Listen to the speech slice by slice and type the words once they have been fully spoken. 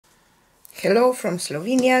Hello from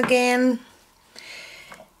Slovenia again.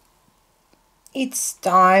 It's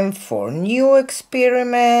time for new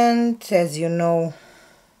experiment. As you know,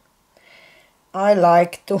 I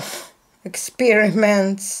like to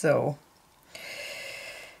experiment, so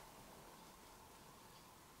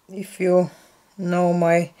if you know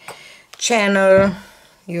my channel,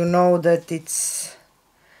 you know that it's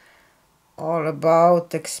all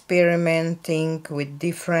about experimenting with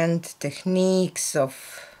different techniques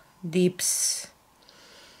of dips.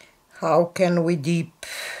 How can we dip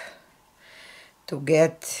to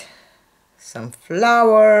get some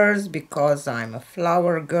flowers, because I'm a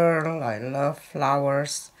flower girl. I love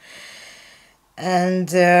flowers.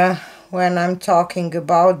 And when I'm talking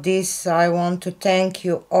about this, I want to thank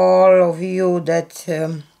you, all of you that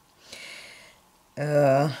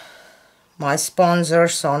my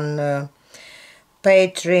sponsors on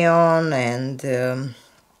Patreon and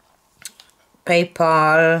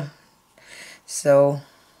PayPal. So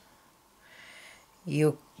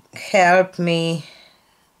you help me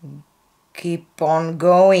keep on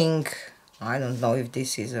going. I don't know if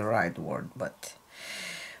this is the right word, but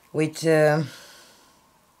with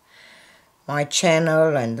my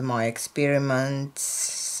channel and my experiments.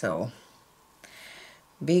 So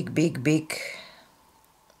big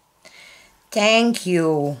thank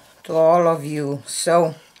you to all of you.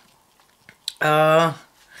 So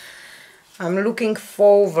I'm looking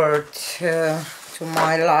forward to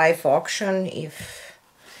my live auction. If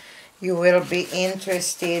you will be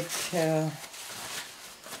interested,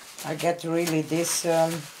 I get really this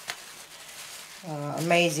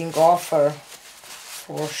amazing offer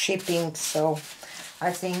for shipping, so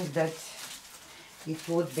I think that it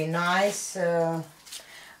would be nice.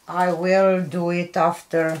 I will do it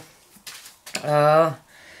after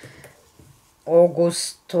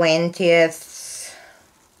August 20th,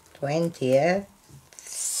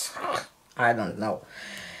 I don't know.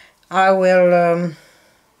 I will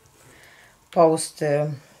post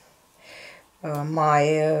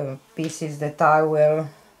my pieces that I will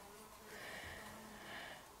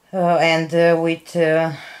and with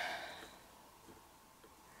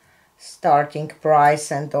starting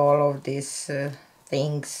price and all of these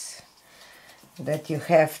things that you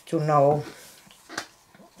have to know,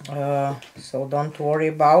 so don't worry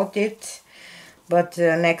about it. But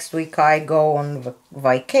next week I go on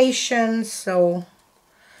vacation, so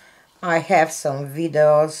I have some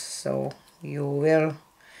videos, so you will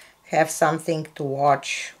have something to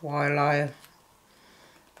watch while I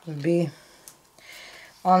be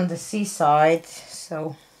on the seaside.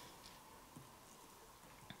 So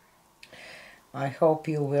I hope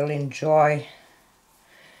you will enjoy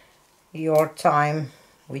your time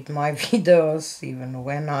with my videos, even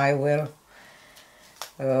when I will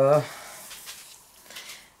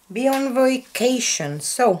be on vacation.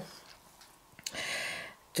 So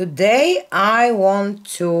today I want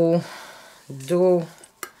to do,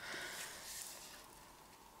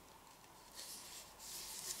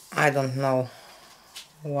 I don't know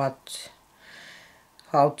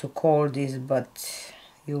how to call this, but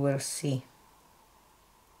you will see.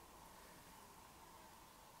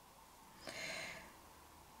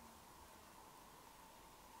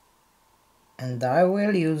 And I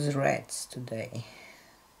will use reds today.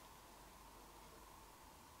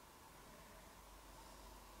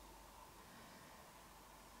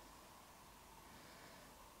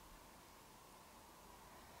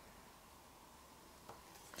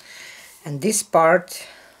 And this part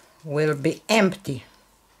will be empty.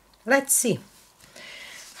 Let's see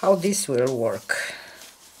how this will work.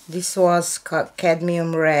 This was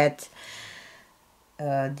cadmium red,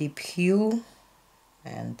 deep hue,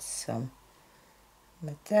 and some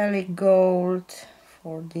metallic gold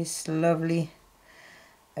for these lovely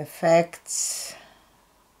effects.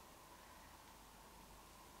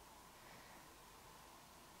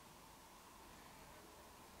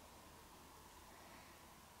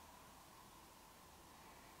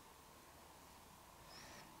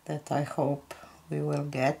 That I hope we will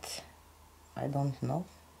get. I don't know.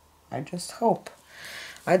 I just hope.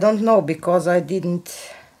 I don't know, because I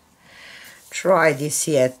didn't try this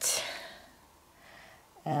yet.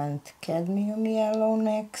 And cadmium yellow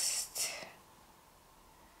next.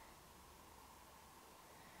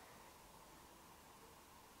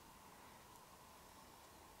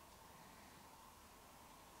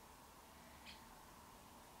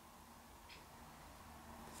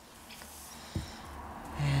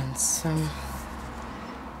 And some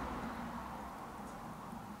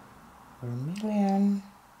vermilion.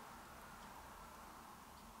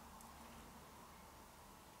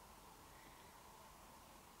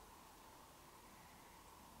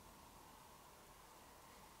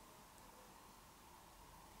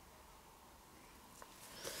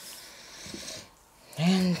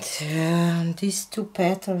 And these two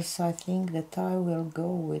petals, I think that I will go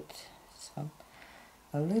with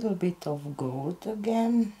a little bit of gold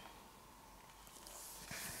again.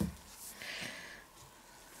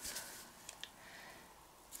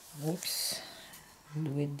 Oops.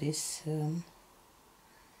 And with this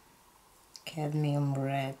cadmium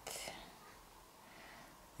red,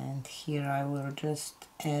 and here I will just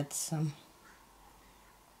add some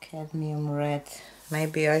cadmium red.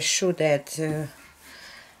 Maybe I should add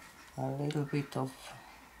a little bit of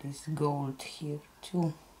this gold here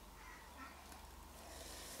too.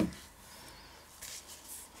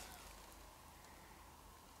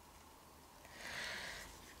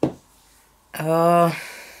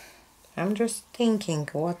 I'm just thinking,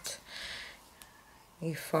 what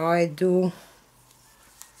if I do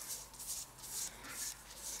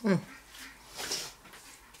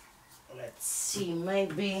let's see,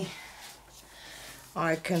 maybe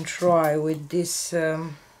I can try with this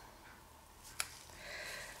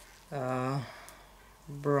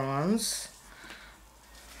bronze,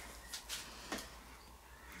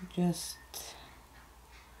 just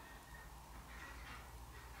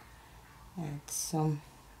add some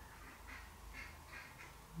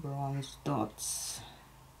bronze dots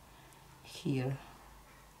here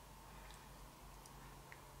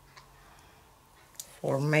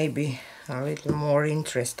for maybe a little more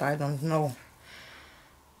interest, I don't know.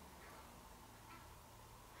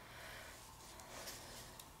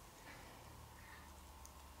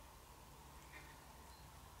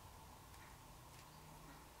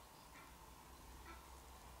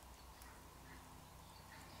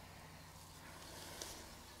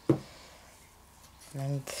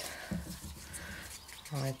 And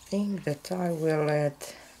I think that I will add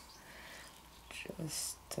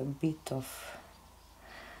just a bit of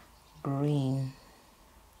green.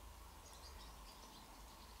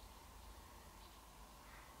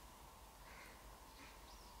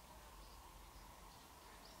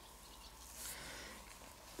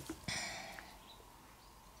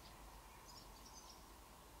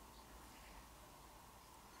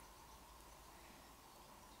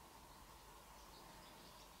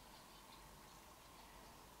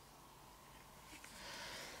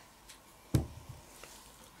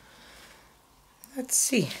 Let's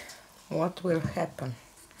see what will happen.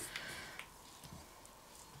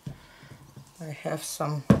 I have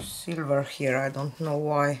some silver here, I don't know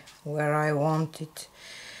why, where I want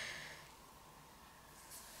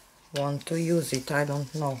to use it, I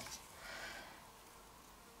don't know.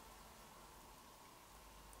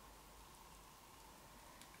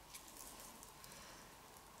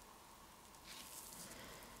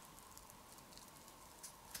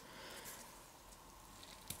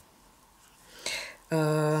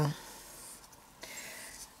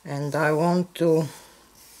 And I want to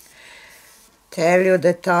tell you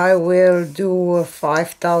that I will do a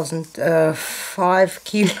 5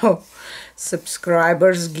 kilo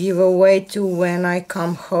subscribers giveaway too when I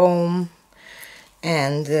come home,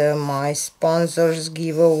 and my sponsors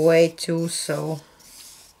giveaway too, so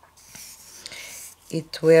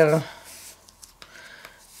it will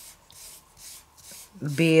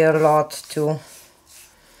be a lot too.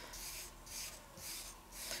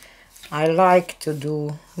 I like to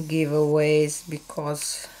do giveaways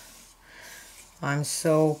because I'm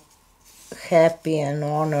so happy and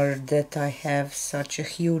honored that I have such a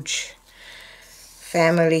huge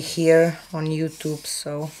family here on YouTube,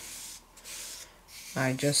 so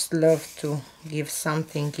I just love to give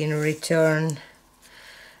something in return,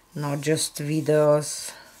 not just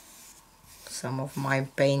videos, some of my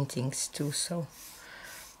paintings too, so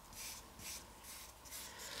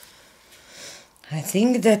I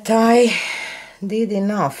think that I did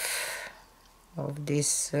enough of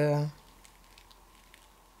this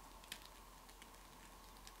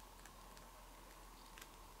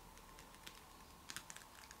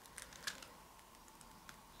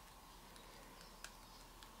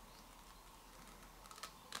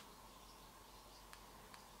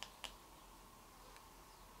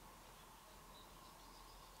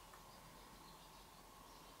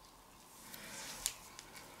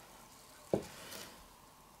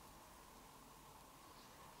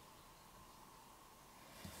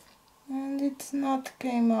and it's not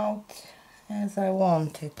came out as I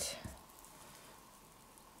wanted.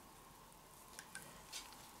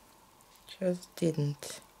 Just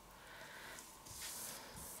didn't.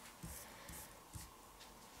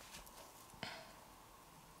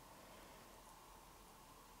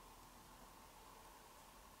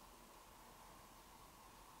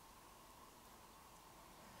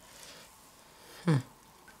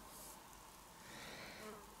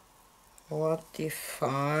 What if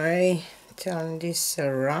I turn this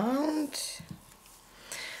around.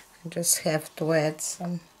 I just have to add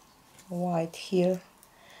some white here.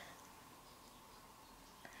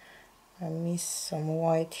 I miss some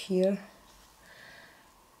white here.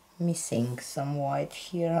 Missing some white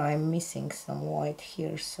here. I'm missing some white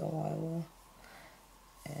here, so I will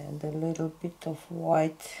add a little bit of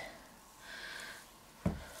white.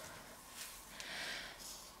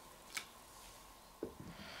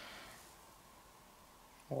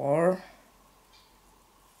 Or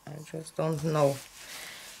I just don't know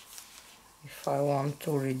if I want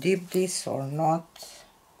to redip this or not.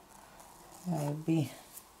 Maybe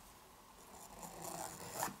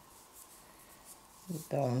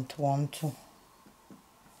don't want to.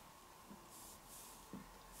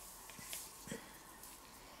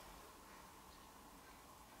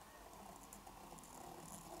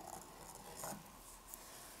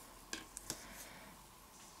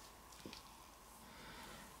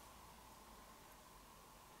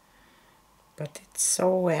 But it's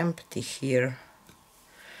so empty here.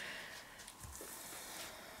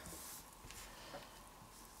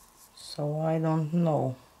 So I don't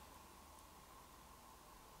know.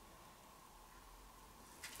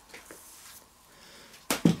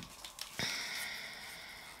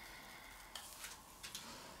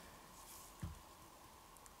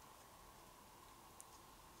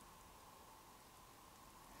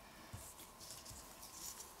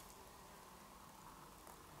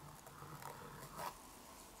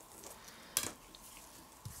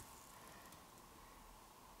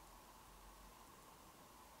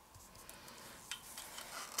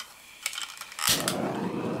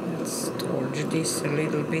 Torch this a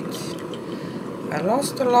little bit. I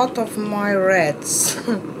lost a lot of my reds.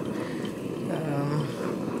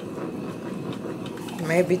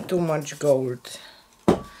 Maybe too much gold.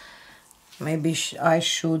 Maybe I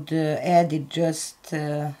should add it just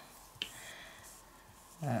in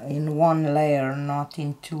one layer, not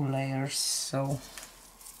in two layers. So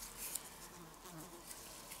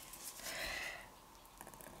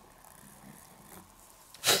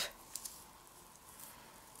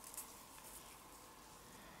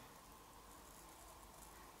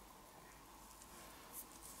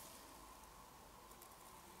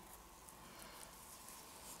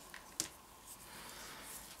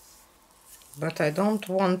but I don't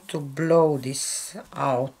want to blow this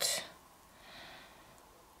out,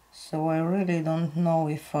 so I really don't know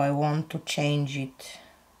if I want to change it.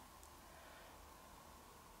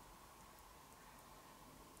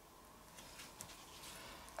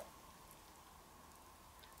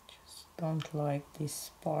 Just don't like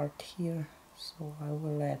this part here, so I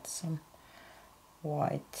will add some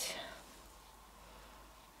white.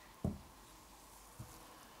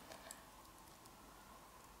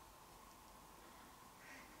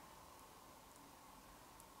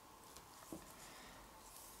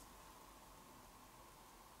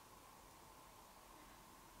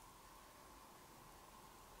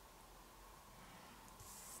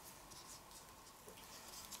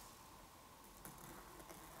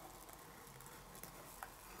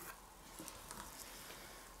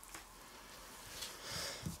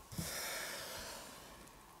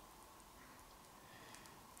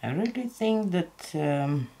 I really think that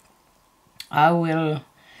I will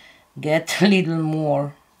get a little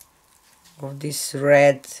more of this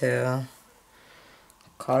red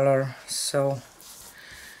color, so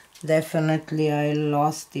definitely I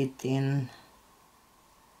lost it in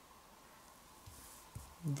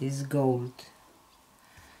this gold.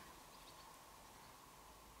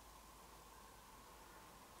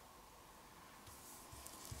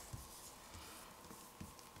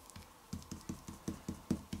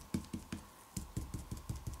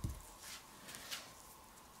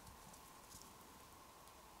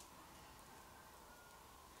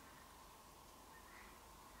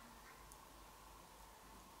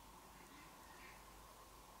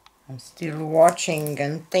 I'm still watching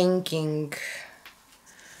and thinking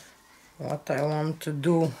what I want to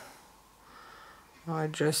do. I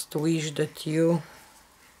just wish that you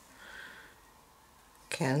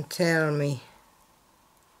can tell me.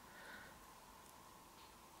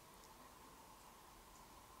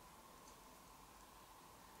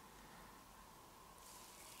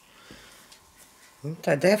 But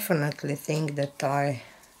I definitely think that I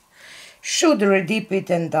should redip it,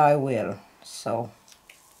 and I will. So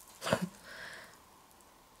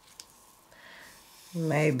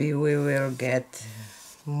maybe we will get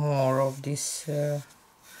more of this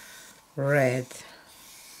red.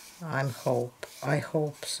 I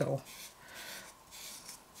hope so.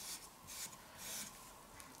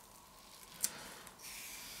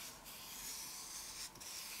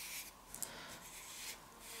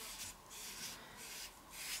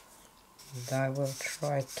 but I will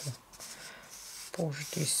try to push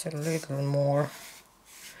this a little more.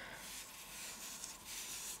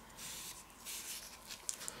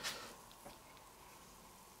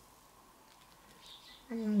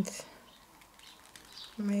 And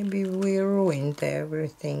maybe we ruined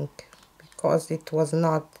everything, because it was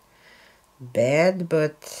not bad,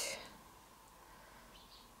 but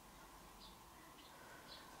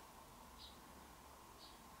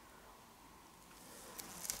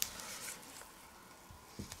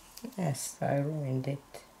yes, I ruined it.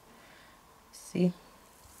 See?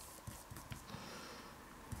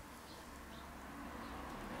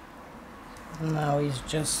 Now it's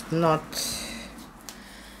just not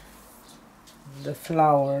the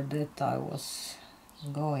flower that I was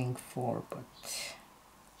going for, but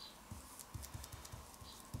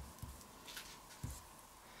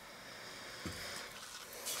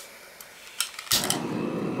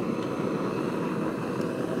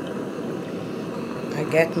I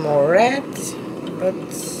get more red, but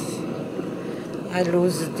I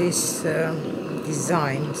lose this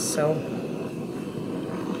design, so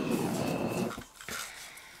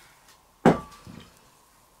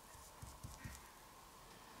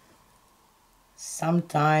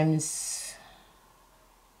sometimes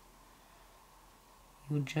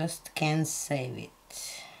you just can't save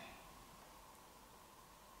it.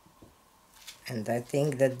 And I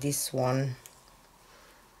think that this one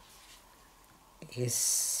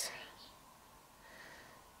is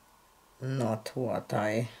not what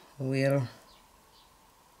I will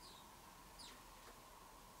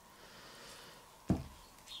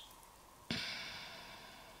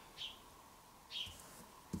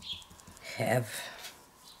have.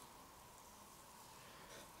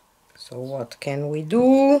 So what can we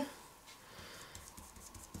do?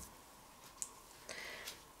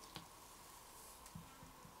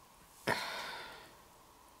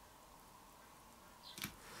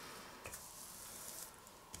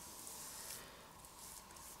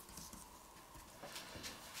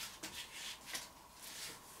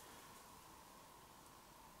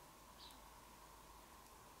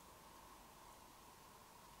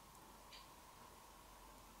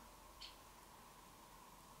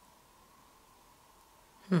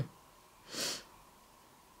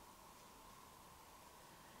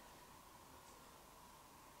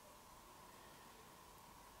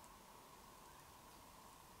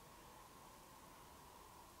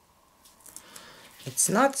 It's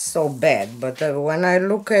not so bad, but when I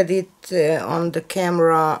look at it on the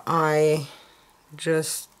camera, I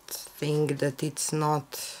just think that it's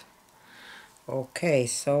not okay,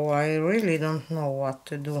 so I really don't know what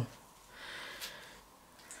to do.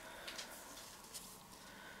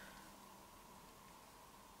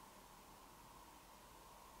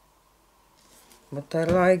 But I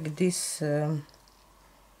like this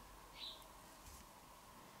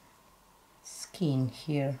skin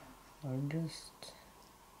here. I just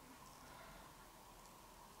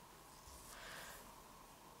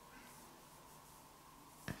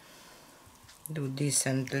do this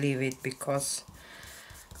and leave it, because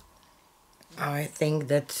I think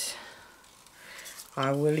that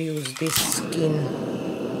I will use this skin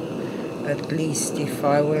at least. If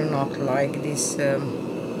I will not like this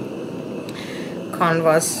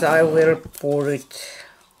canvas, I will pour it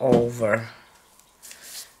over.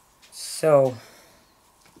 So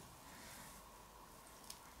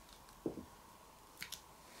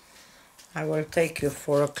I will take you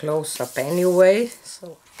for a close-up anyway,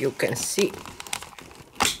 so you can see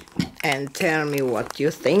and tell me what you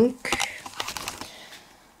think.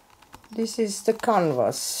 This is the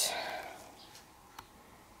canvas.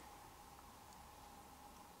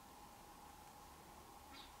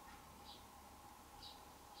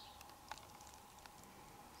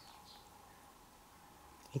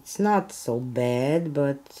 It's not so bad,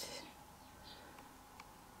 but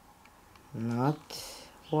not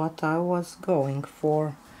what I was going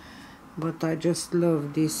for. But I just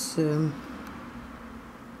love this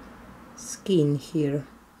skin here.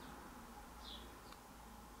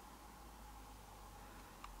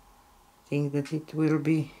 I think that it will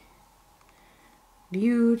be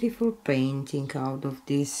beautiful painting out of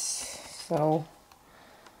this. So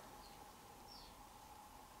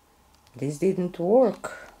this didn't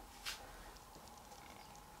work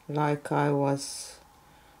like I was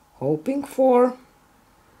hoping for,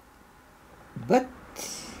 but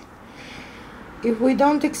if we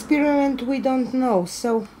don't experiment, we don't know.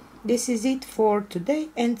 So this is it for today,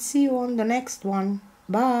 and see you on the next one.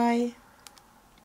 Bye.